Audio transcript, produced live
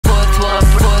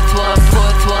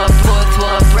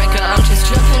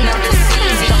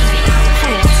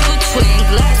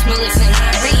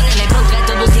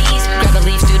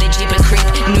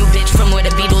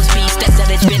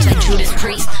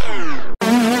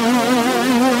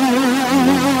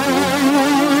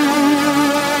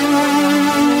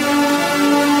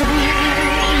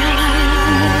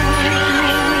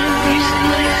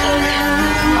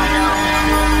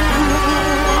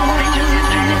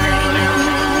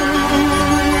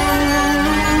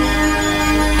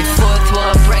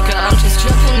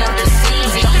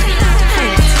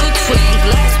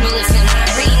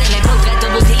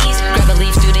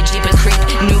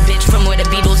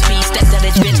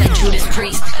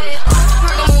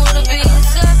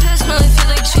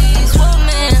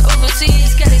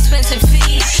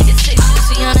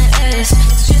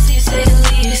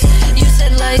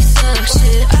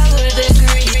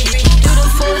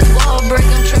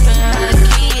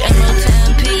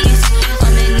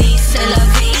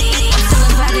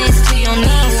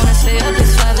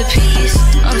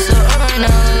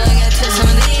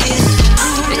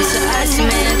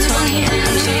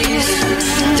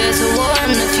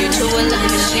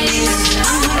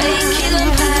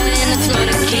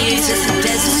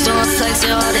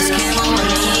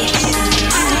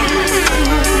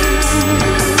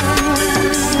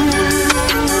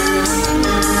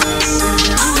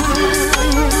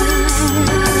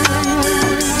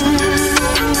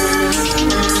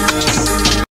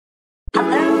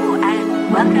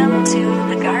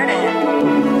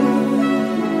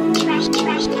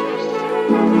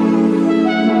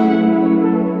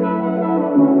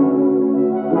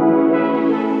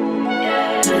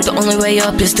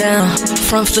Up is down,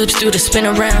 front flips do the spin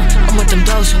around. I'm with them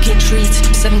dogs who get treats,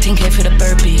 17K for the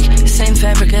burpee. Same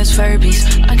fabric as Furbies,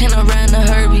 I cannot run a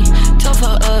Herbie. Tough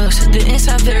for us, the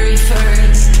inside very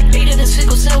furry. 8 of the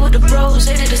sickle cell with the bros,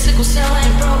 8 of the sickle cell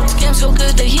ain't broke. Skin so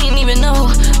good that he ain't even know.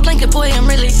 Blanket boy, I'm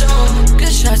really dumb.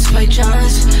 Good shots, Spike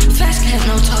Johns. Fast cat,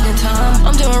 no talking time.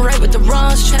 I'm doing right with the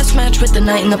runs, chess match with the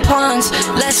night in the ponds.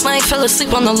 Last night fell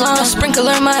asleep on the lawn,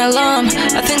 sprinkler my alarm.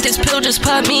 I think this pill just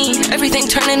popped me, everything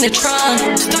turned into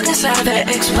Tron. Stuck inside of that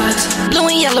Xbox, blue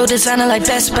and yellow designer like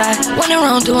Best Buy. Running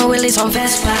around doing wheelies on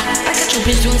Vespa. I got your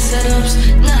bitch doing setups,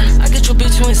 nah, I got your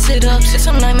bitch doing sit-ups. It's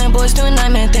some nightmare boys doing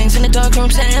nightmare things in the dark room,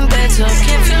 setting beds up.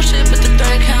 Can't feel shit but the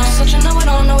third count, such a know I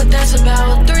don't know what that's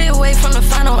about. 3 away from the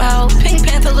final out, Pink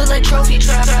Panther look like trophy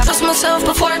trap. Trust myself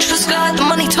before I trust God, the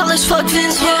money tall as fuck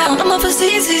Vince, yeah. I'm up for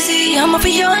ZZZ, I'm up for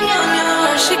young.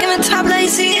 She giving top like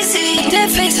ZZ. Dead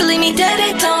face to leave me dead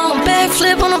at dawn.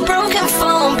 Backflip on a broken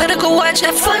phone, better go watch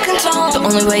that fucking tone. The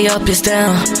only way up is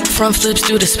down, front flips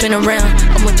do the spin around.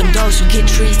 I'm with them dogs who get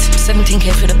treats,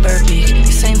 17K for the burpee.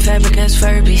 Same fabric as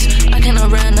Furbies, I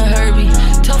cannot run a Herbie.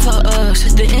 Tough for us,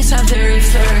 the inside very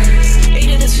furry.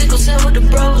 8 of the sickle cell with the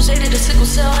bros, 8 of the sickle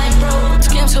cell ain't broke.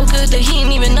 Skin so good that he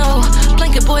ain't even know.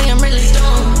 Blanket boy, I'm really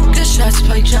dumb. Good shots,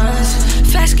 Spike Johns.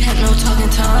 Fast cat, no talking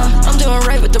time. I'm doing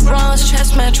right with the runs,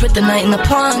 chess match with the night in the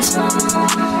ponds.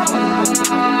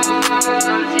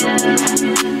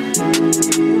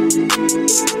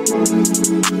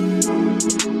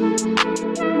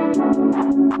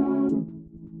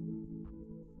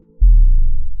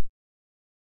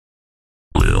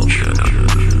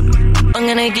 I'm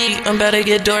gonna geek, I'm about to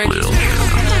get dorky. I'm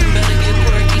about to get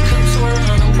quirky. Come swear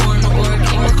on, I'm pouring the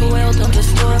orky. Walk away, don't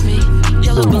distort me.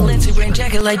 Yellow Balenci, rain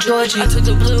jacket like Georgie. I took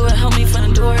the blue and helped me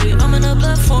find Dory. I'm in a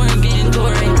blood foreign, getting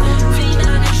gory.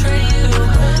 V9 ATREYU,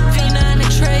 V9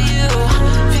 ATREYU,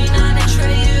 V9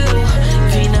 ATREYU,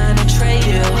 V9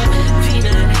 ATREYU, V9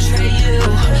 ATREYU,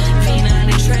 V9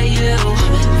 ATREYU,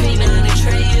 V9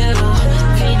 ATREYU,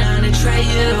 V9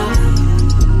 ATREYU.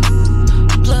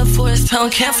 Blood force,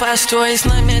 telling campfire stories.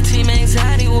 Nightmare team,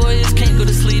 anxiety warriors. Can't go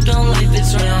to sleep, don't like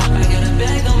this round. I got a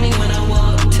bag on me when I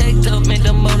walk. Teched up, made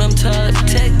the modem tug.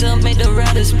 Teched up, made the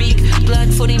router speak. Black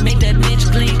 40, make that bitch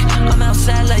bleak. I'm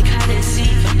outside like hide and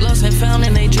seek. Lost and found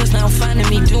and they just now finding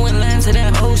me. Doing lines of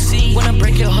that OC. When I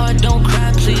break your heart, don't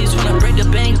cry please. When I break the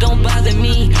bank, don't bother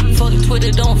me. Fuck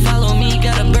Twitter, don't follow me.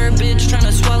 Got a bird bitch trying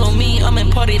to swallow me. I'm in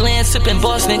party land, sipping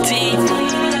Boston tea.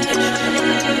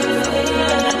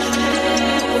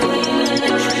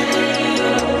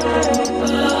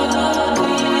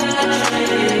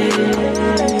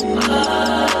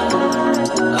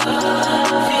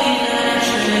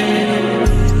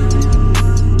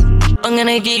 I'm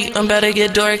gonna geek, I'm about to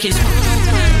get dorky. I'm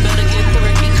about to get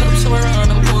quirky. Cups sore on,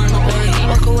 I'm pouring away.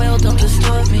 Walk away, don't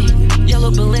distort me.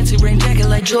 Yellow Balenci, rain jacket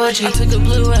like Georgie. I took the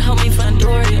blue and helped me find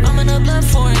Dory. I'm in a blood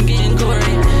foreign, getting gory.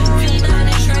 V9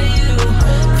 ATREYU,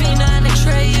 V9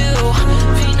 ATREYU,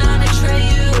 V9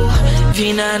 ATREYU,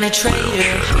 V9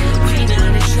 ATREYU, V9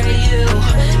 ATREYU,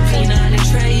 V9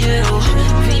 ATREYU,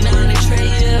 V9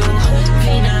 ATREYU,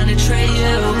 V9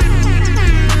 ATREYU.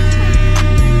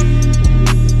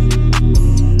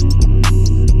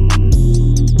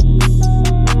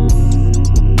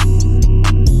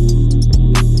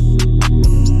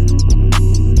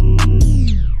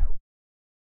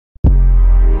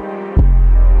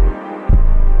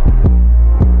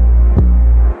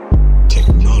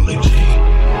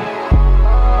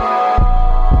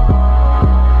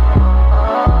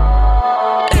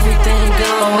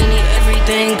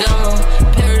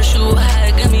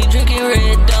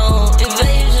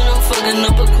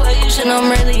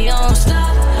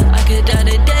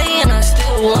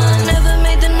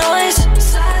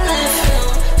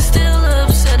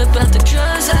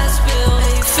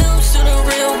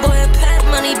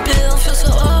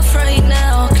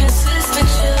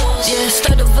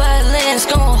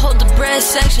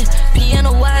 section.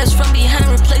 Piano wires from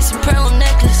behind, replacing pearl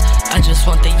necklace. I just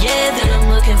want the yeah, then I'm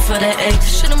looking for the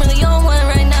X. Shit, I'm really on one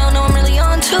right now. No, I'm really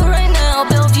on two right now.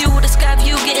 Bellevue with a sky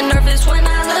view, getting nervous when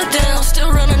I look down.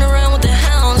 Still running around with the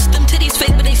hounds. Them titties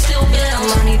fake, but they still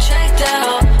bounce. Money checked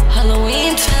out,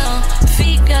 Halloween town.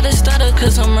 Feet got a stutter,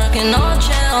 cause I'm rocking all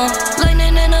down.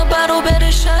 Lightning in a bottle,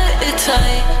 better shut it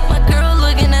tight. My girl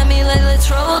looking at me like, let's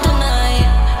roll tonight.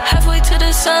 Halfway to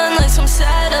the sun like some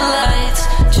satellites.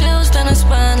 Chills down the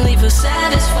spine, leave us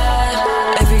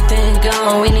satisfied. Everything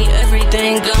gone, we need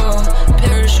everything gone.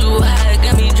 Parachute high,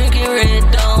 got me drinking Red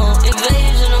Dawn.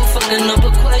 Invasion, I'm fucking up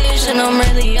equation, I'm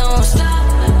really on. Stop,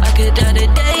 I could die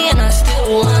today and I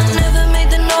still won. Never made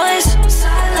the noise,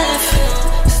 silent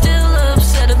film. Still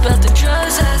upset about the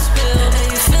drugs I spilled.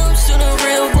 Hey, film student,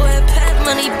 real boy, pack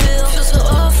money bill. Feel so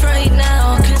off right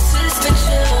now, consistent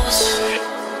chills.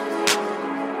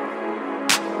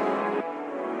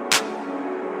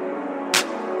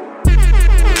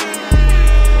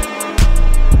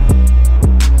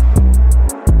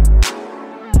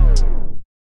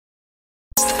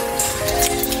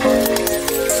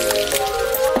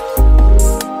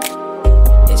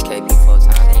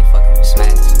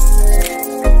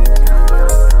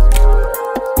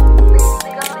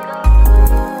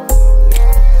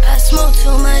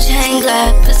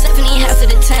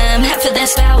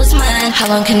 How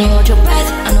long can you hold your breath?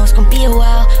 I know it's gonna be a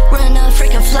while. Running up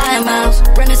freaking flying miles.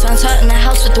 Renaissance art in the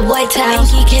house with the white towels.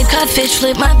 Pinky kid cut fish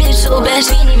flip. My bitch so bad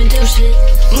she ain't even do shit.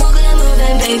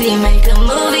 Moving, baby, make a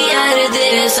movie out of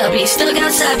this. I'll be stuck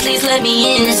outside, please let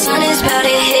me in. The sun is about to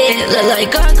hit. Look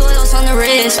like gargoyles on the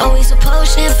wrist. Always a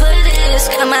potion for this.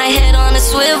 Got my head on a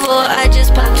swivel. I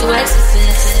just popped 2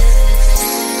 exorcists.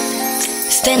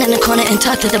 Stand in the corner and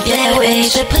talk to the Blair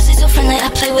Witch. That pussy so friendly, I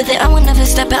play with it. I will never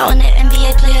step out on that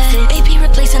NBA player. AP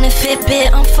replacing the Fitbit.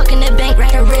 I'm fucking the bank,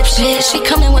 right a rip shit. She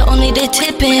coming with only the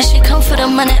tipping. She come for the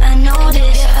money, I know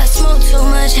this. Yeah, I smoke too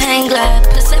much, hang glide.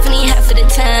 Persephone half of the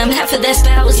time, half of that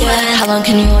style was mine. How long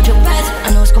can you hold your breath?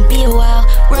 I know it's gonna be a while.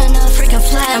 Running up freaking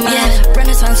fly miles. Yeah,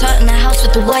 Renaissance art in the house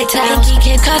with the white towels.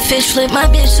 Pinky kid cut fish flip. My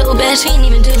bitch so bad she ain't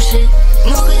even do shit.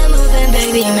 Moving,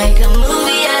 baby, make a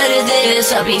movie out of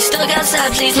this. I'll be stuck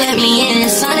outside, please let me in. The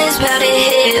sun is about to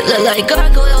hit. Look like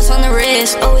gargoyles on the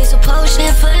wrist. Always a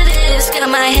potion for this. Got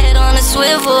my head on a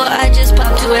swivel. I just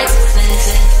popped 2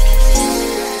 exorcists.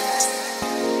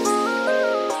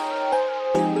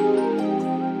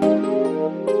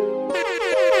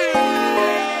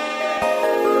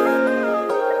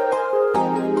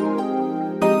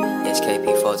 It's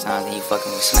KP 4 times and you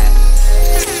fucking with Smack.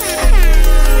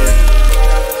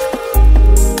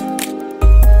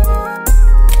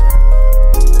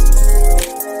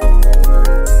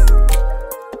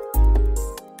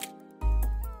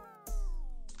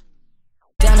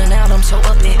 So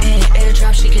up and in,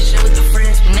 airdrop, she can share with the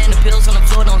friends. Banana pills on the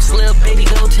floor, don't slip, baby,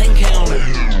 go 10K.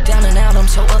 Down and out, I'm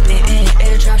so up and in,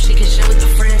 airdrop, she can share with the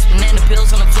friends. Banana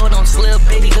pills on the floor, don't slip,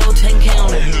 baby, go 10K.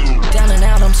 Down and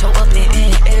out, I'm so up and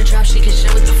in, airdrop, she can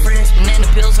share with the friends. Banana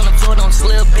pills on the floor, don't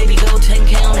slip, baby, go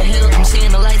 10K on the hill. I'm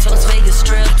seeing the lights, Las Vegas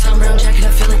Strip. Tom Brown jacket,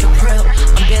 I feel like a prep.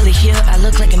 I'm barely here, I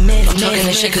look like a myth. I'm talking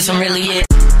this shit cause I'm really it.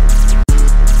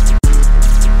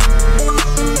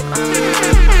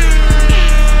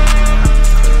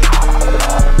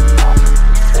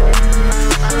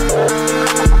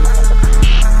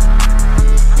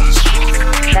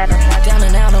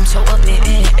 So up and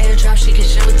in, airdrop, she can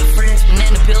share with the friends.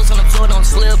 Banana pills on the floor, don't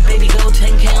slip, baby, go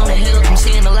 10K on the hill. I'm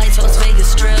seeing the lights, Las Vegas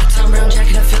Strip. Tom Brown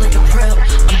jacket, I feel like a prep.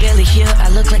 I'm barely here, I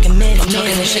look like a myth. I'm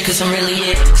talking this shit cause I'm really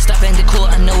it. Stop and decor,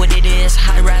 I know what it is.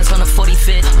 High rise on the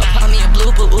 45th. Pop me a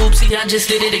blooper, oopsie, I just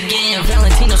did it again.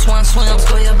 Valentino Swan swims,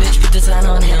 go your bitch, put design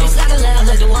on him. It's not allowed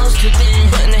like the walls too thin.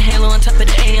 Putting the halo on top of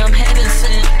the A, I'm heaven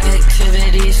sent.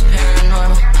 Activities,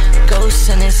 paranormal. Ghosts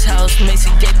in this house, Macy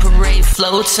Day Parade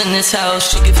floats in this house.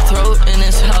 She give throat in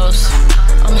this house.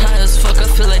 I'm high as fuck, I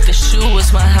feel like the shoe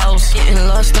was my house. Getting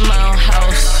lost in my own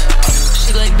house.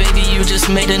 She like, baby, you just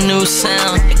made a new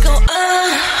sound. It go,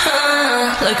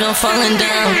 like I'm falling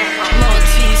down.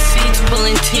 Maltese seats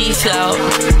pulling teeth out.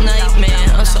 Nightmare,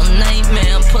 I'm so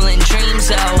nightmare, I'm pulling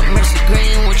dreams out. Mercy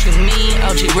Green, what you mean?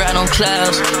 Algae ride on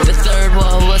clouds. The third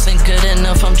wall wasn't good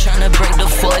enough, I'm trying to break the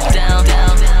fourth down.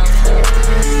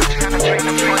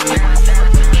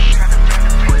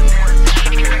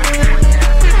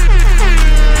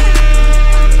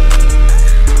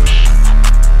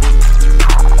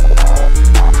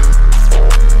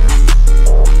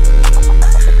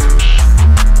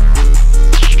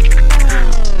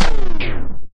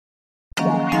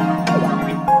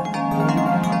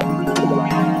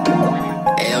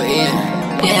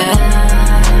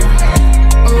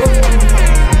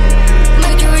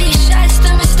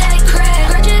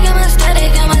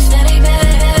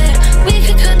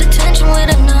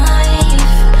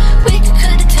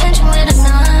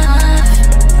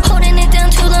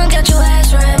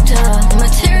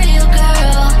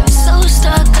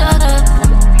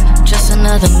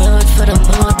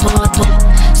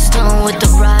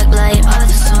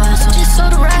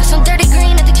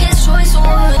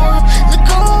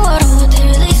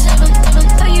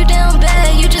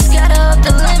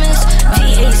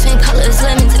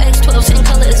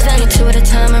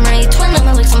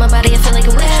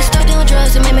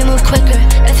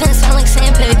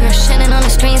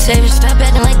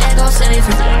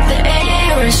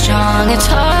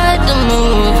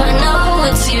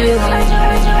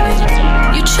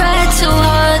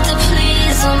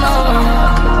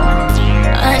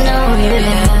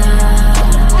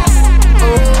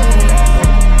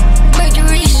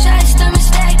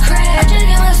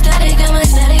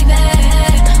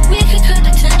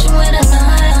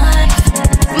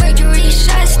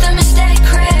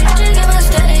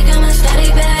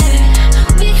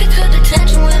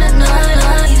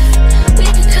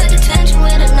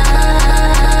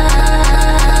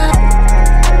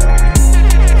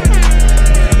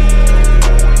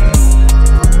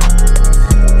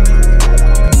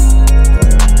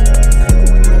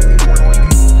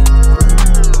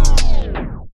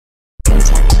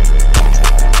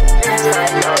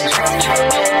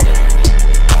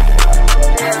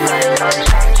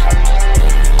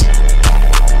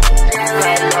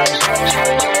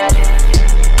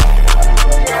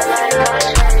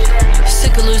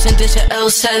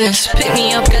 7s. Pick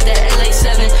me up, got that LA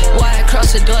 7. Why I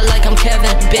cross the door like I'm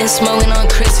Kevin. Been smoking on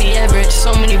Chrissy Everett.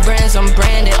 So many brands, I'm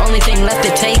branded. Only thing left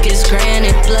to take is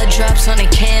granted. Blood drops on the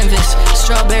canvas.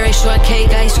 Strawberry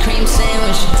shortcake, ice cream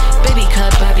sandwich. Baby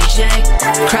cut, Bobby Jack.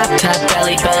 Crop top,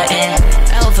 belly button.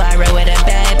 Elvira with a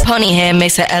bad pony hair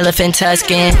makes an elephant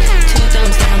tusking. 2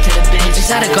 thumbs down to the bitch.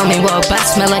 Exotic on me, walk by,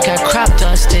 smell like a crop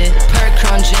dusted. Perk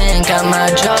crunching, got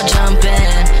my jaw jumping.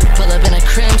 Pull up in a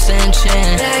crimson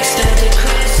chin. Backstab the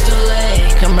Crystal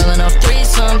Lake. I'm rolling off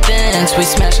 3-somethings. We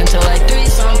smash until like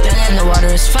 3-something. The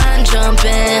water is fine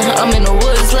jumping. I'm in the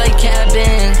woods like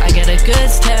cabin. I get a good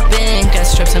step in. Got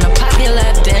strips in a pocket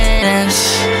lap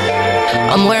dance.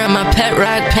 I'm wearing my pet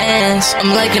rock pants. I'm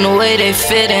liking the way they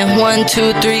fit in. 1,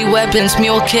 2, 3 weapons,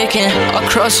 mule kicking.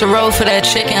 Across the road for that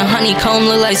chicken. Honeycomb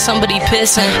look like somebody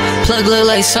pissing. Plug look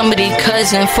like somebody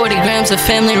cousin. 40 grams of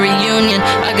family reunion.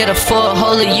 I got a 4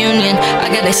 holy union. I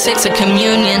got a 6 of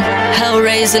communion. Hell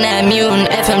raising that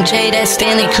mutant. FMJ that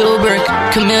Stanley Kubrick.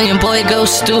 Chameleon boy go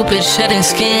stupid. Shedding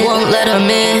skin, won't let him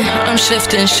in. I'm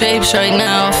shifting shapes right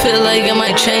now. Feel like it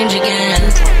might change again.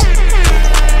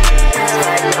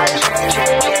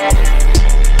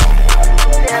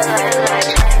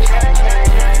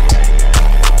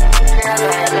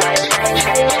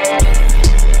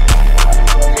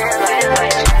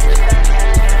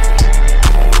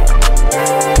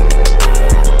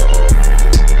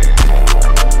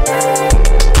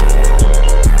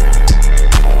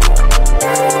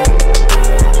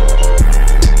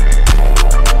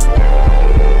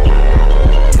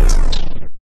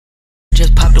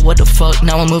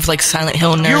 Now I move like Silent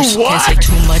Hill nurse. Can't say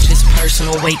too much, it's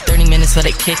personal. Wait 30 minutes, let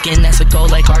it kick in. That's a goal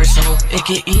like Arsenal. It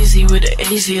get easy with the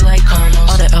AZ like Cardinals.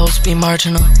 All the L's be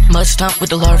marginal. Mud stomp with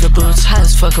the larva boots. High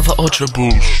as fuck of an ultra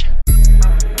boost.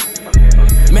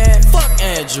 Man, fuck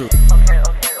Andrew.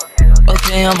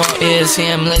 Okay, I'm on ears,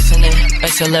 yeah, I'm listening.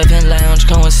 X11 lounge,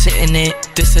 go and sit in it.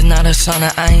 This is not a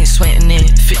sauna, I ain't sweating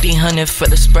it. 50-100 for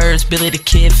the Spurs, Billy the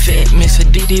Kid fit. Mix a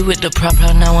DD with the prop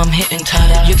out, now I'm hitting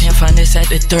tight. You can't find this at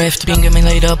the thrift. Bean got me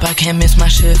laid up, I can't miss my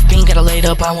shift. Bean got her laid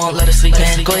up, I won't let her sleep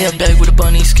in. Goyard bag with a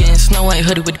bunny skin, Snow White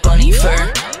hoodie with bunny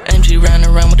fur. MG round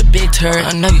and round with a big turd.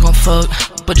 I know you gon' fuck,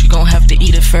 but you gon' have to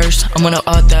eat it first. I'm gonna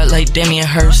art that like Damien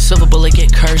Hirst. Silver bullet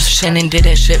get cursed, Shannon did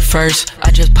that shit first.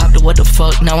 I just popped it, what the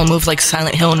fuck, now I move like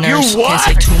Silent Hill nurse. Can't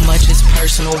say too much, it's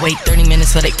personal. Wait 30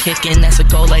 minutes, let it kick in. That's a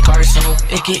goal like Arsenal.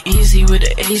 It get easy with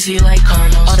the AZ like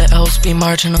Cardinals. All the L's be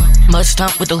marginal. Mud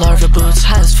stomp with the larva boots.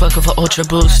 High as fuck of an ultra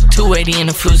boost. 280 in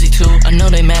a Fuzi too. I know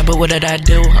they mad, but what did I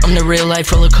do? I'm the real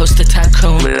life roller coaster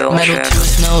tycoon. Metal to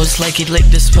his nose like he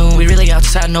licked the spoon. We really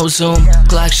outside, no zoom.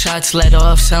 Glock shots let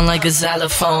off, sound like a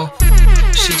xylophone.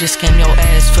 She just scam your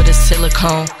ass for the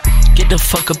silicone. Get the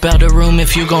fuck up out the room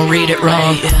if you gon' read it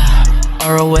wrong.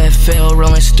 ROFL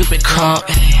rolling stupid crunk.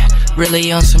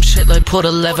 Really on some shit like pull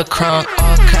the lever crunk.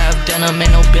 Archive denim,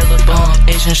 ain't no billabong.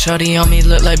 Asian shorty on me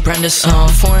look like Brenda song.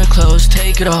 Foreign clothes,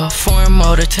 take it off. Foreign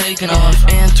motor, taking off.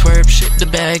 Antwerp, ship the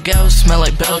bag out. Smell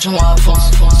like Belgian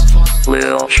waffles.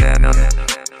 Lil Shannon.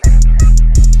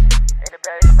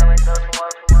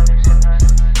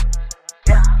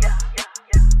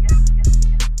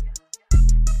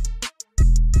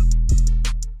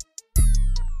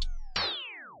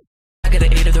 I got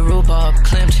an 8 of the rhubarb,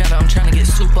 clam chowder, I'm trying to get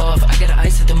soup off. I got an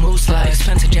ice at the moose life,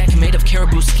 expensive jacket made of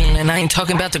caribou skin, and I ain't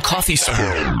talking about the coffee store.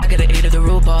 I got an 8 of the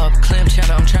rhubarb, clam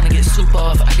chowder, I'm trying to get soup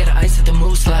off. I got an ice at the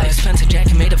moose life, expensive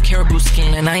jacket made of caribou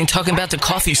skin, and I ain't talking about the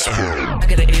coffee store. I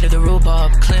got an 8 of the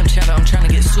rhubarb, clam chowder, I'm trying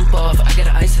to get soup off. I got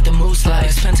an ice at the moose life,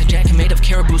 expensive jacket made of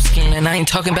caribou skin, and I ain't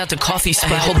talking about the coffee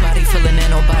spot. Whole body full of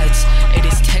nanobites, it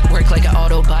is tech work like an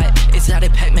Autobot.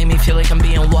 Exotic pack made me feel like I'm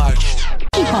being watched.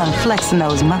 Keep on flexing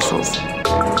those muscles.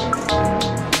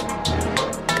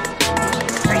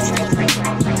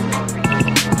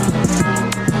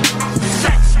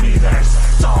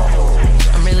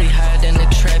 I'm really higher than the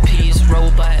trapeze.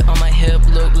 Robot on my hip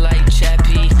look like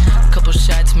Chappie. Couple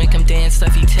shots make him dance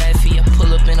Laffy Taffy. I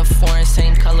pull up in a foreign,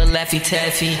 same color Laffy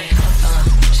Taffy.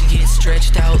 She gets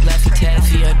stretched out Laffy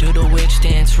Taffy. I do the witch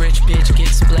dance, rich bitch get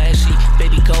splashy.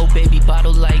 Baby go, baby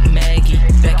bottle like Maggie.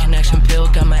 Back connection pill,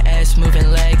 got my ass moving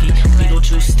laggy.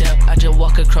 Beetlejuice step, I just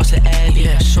walk across the alley.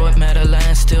 Yeah, short matter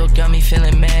line still got me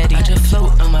feeling maddy. I just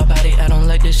float on my body, I don't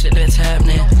like this shit that's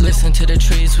happening. Listen to the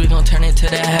trees, we gon' turn it to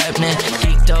that happening.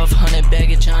 Geeked off, 100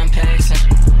 bag of John Paxson.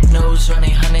 Nose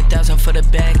running, 100,000 for the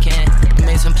back end.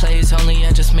 Amazing plays only,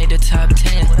 I just made the top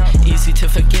 10. Easy to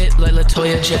forget, like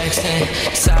LaToya Jackson.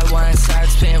 Sidewind, side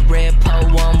spin, red pole,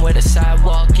 one where the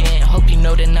sidewalk in. Hope you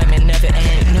know the nightmare never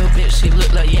end. New bitch, she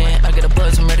look like yeah. I got a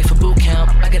buzz, I'm ready for boot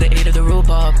camp. I got an 8 of the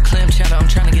rhubarb, clam chowder, I'm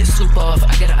trying to get soup off.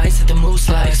 I got an ice at the moose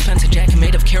life, expensive jacket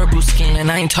made of caribou skin. And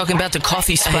I ain't talking about the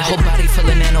coffee spot. Whole body full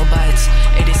of nanobots.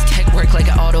 Hey, this tech work like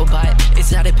an Autobot.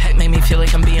 Exotic pack made me feel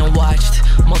like I'm being watched.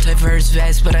 Multiverse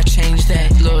vest, but I changed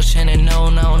that. Lil' Shannon, no,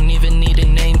 I don't even need a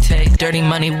name tag. Dirty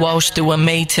money wash through a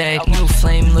Maytag. New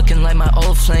flame looking like my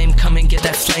old flame. Come and get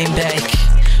that flame back.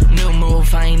 New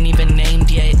move, I ain't even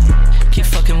named yet. Keep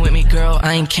fucking with me, girl,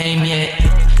 I ain't came yet.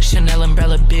 Chanel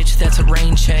umbrella, bitch, that's a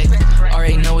rain check.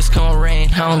 Already know it's gonna rain,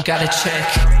 I don't gotta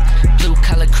check. Blue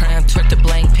collar crime, twerk the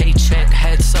blank paycheck.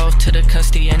 Hats off to the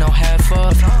custody, ain't no half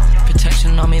off.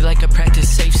 Protection on me like I practice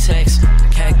safe sex.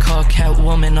 Cat call, cat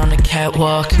woman on the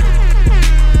catwalk.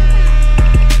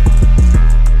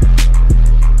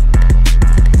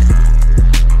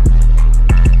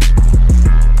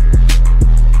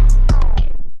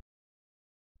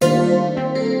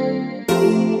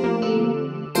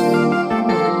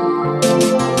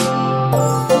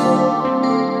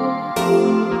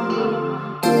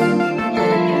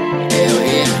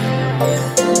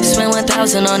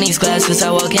 On these glasses,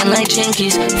 I walk in like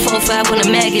Jinkies. 4-5 when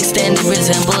a mag extended,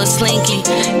 resemble a slinky.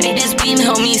 Hey, this beam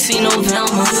help me see no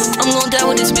Velma. I'm gon' die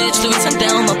with this bitch, Louis and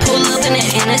Thelma. Pull up in the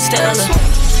Interstellar.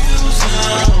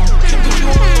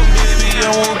 Baby,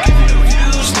 I won't give you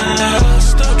views now.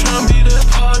 Stop trying to be that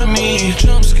part of me.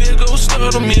 Jump scared, go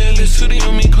start on me. This hoodie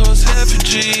on me costs half a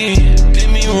G. Did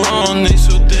me wrong, they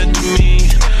so dead to me.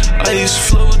 Ice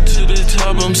float to the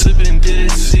top, I'm sipping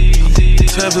Dead Sea.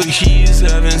 Type of keys,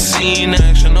 haven't seen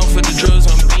action. Off of the drugs,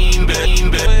 I'm beam back.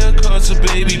 Player cards a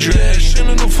baby drag.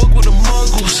 Shouldn't no fuck with the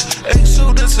muggles.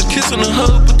 XO, that's a kiss on the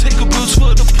hug, but take a bruise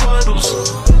for the puddles.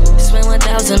 Spend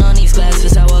 1,000 on these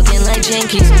glasses, I walk in like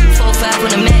Jinkies. 4-5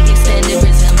 when a mag extended,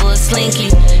 resemble a slinky.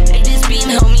 Hey, this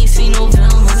beam help me see no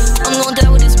Velma. I'm gon'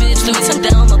 die with this bitch, Louis and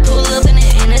Thelma. Pull up in the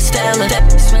Interstellar.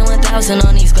 Spend 1,000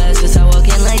 on these glasses, I walk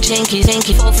in like Jinkies.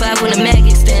 4-5 when a mag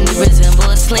extended,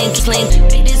 resemble a slinky.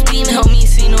 Hey, this beam help me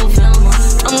see no Velma.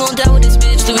 I'm gon' die with this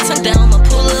bitch, Louis and Thelma.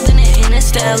 Pull up in the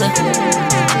Interstellar.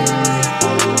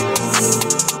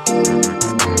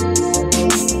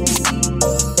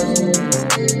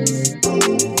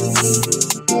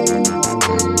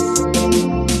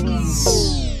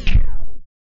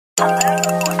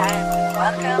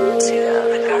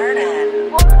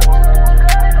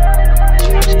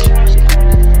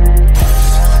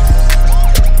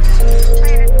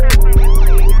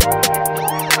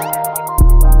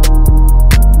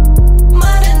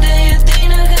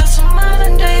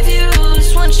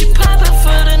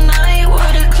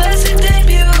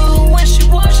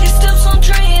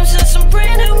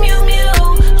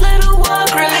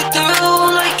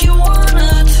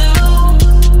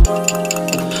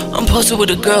 With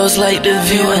the girls like the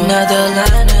view. Another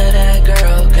line of that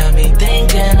girl got me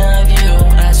thinking of you.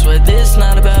 I swear this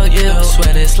not about you. I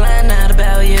swear this line not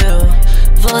about you.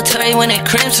 Voltaire when it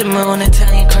crimson moon.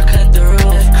 Italian car cut the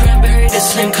roof. Cranberry the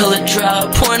same color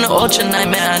drop. Pouring the ultra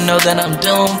nightmare, I know that I'm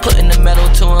doomed. Putting the metal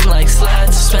to him like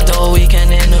slides. Spent the whole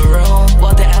weekend in the room.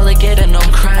 While the alligator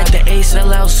don't cry. The A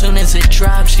sell out soon as it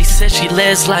drops. She said she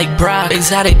lives like Brock.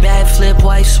 Exotic bad flip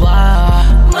white swap.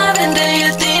 Modern day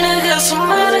Athena got some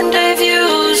modern day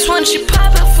views. When she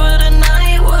pop out for the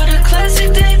night, what a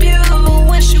classic debut.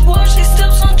 When she walks, she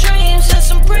steps on dreams. That's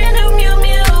some brand new Mew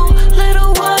Mew. Let her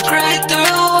walk right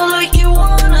through like you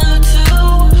wanna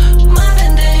to.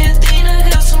 Modern day Athena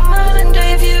got some modern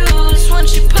day views. When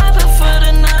she pop out for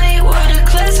the night, what a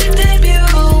classic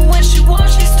debut. When she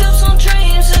walks, she steps on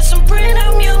dreams. That's some brand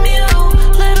new Mew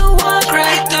Mew. Let her walk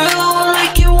right through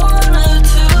like you wanna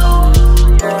to.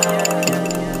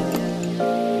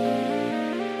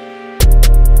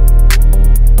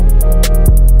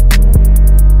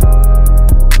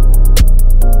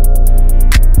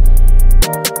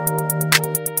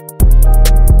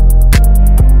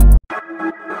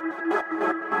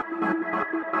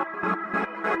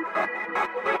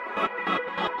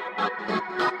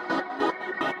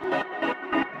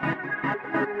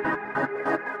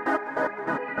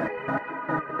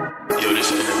 Yo,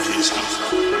 this energy is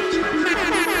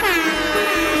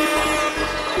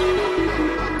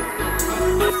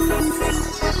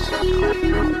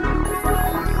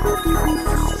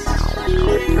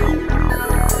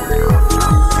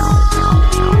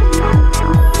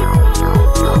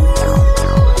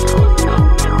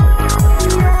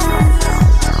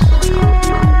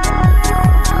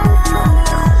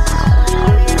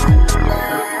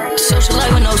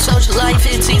Social life,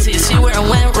 it's easy to see where I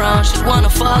went wrong. She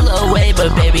wanna fall away,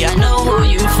 but baby, I know who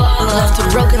you follow. Left a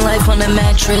broken life on the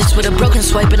mattress with a broken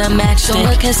swipe and a matchstick. Don't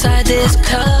look inside this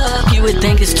cup, you would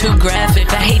think it's too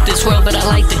graphic. I hate this world, but I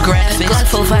like the graphics. Glock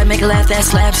 5, make a laugh, that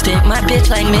slapstick. My bitch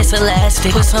like Miss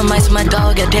Elastic. Put some ice on my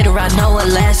dog, I did her, I know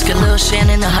Alaska. Lil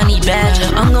Shannon, the honey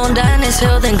badger. I'm gon' die in this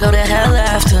hill, then go to hell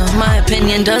after. My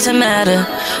opinion doesn't matter.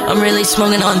 I'm really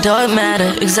smoking on dark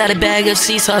matter. Exotic bag of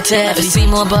sea salt taffy. See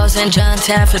more balls than John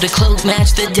Taffer. The cloak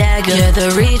match the dagger. Yeah,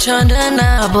 the reach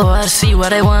undeniable. I see why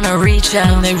they wanna reach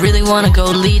out. They really wanna go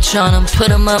leech on them. Put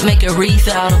them up, make a wreath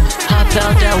out them. Hop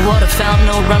out that water fountain,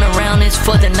 no run around. It's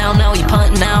for the now, he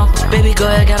punting out. Bby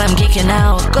Goyard got him geeking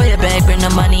out. Goyard bag, bring the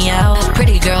money out.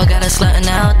 Pretty girl got her slutting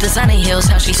out. Designer heels,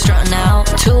 how she strutting out.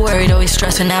 Too worried, always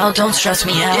stressing out. Don't stress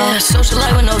me out. Yeah, social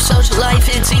life with no social life.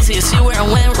 It's easy to see where I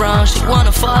went wrong. She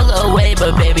wanna fall away,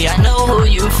 but baby, I know who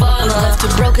you follow. Left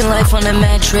a broken life on the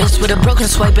mattress with a broken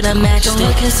swipe and a matchstick. Don't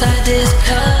look inside this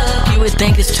cup. You would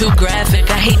think it's too graphic.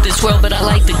 I hate this world, but I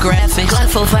like the graphics. Glock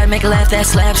 45, make a laugh, that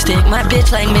slapstick. My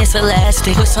bitch like Miss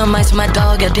Elastic. Put some ice on my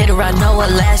dog, I did her, I know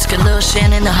Alaska. Lil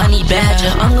Shannon, the honey badger.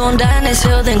 I'm gon' die in this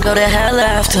hill, then go to hell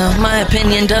after. My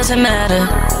opinion doesn't matter.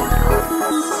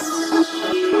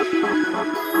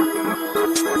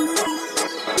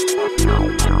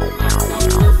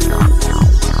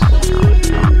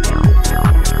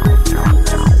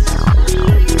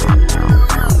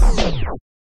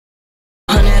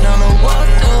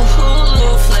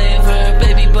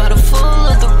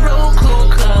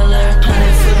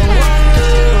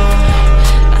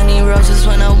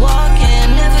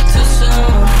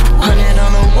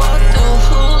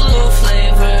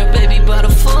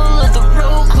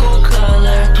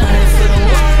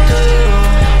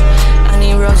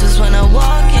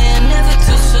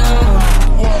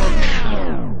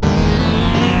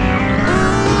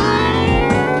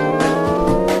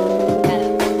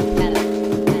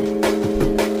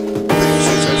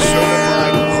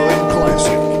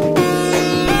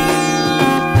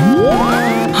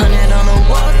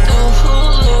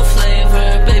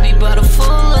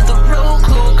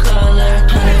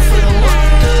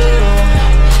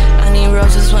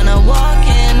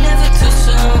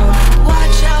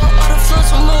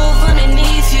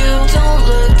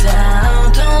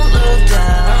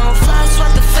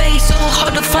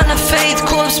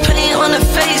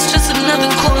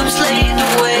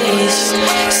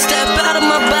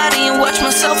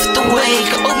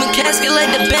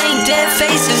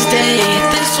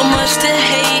 There's so much to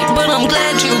hate, but I'm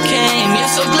glad you came. You're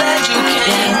so glad you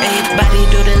came. Everybody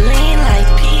do the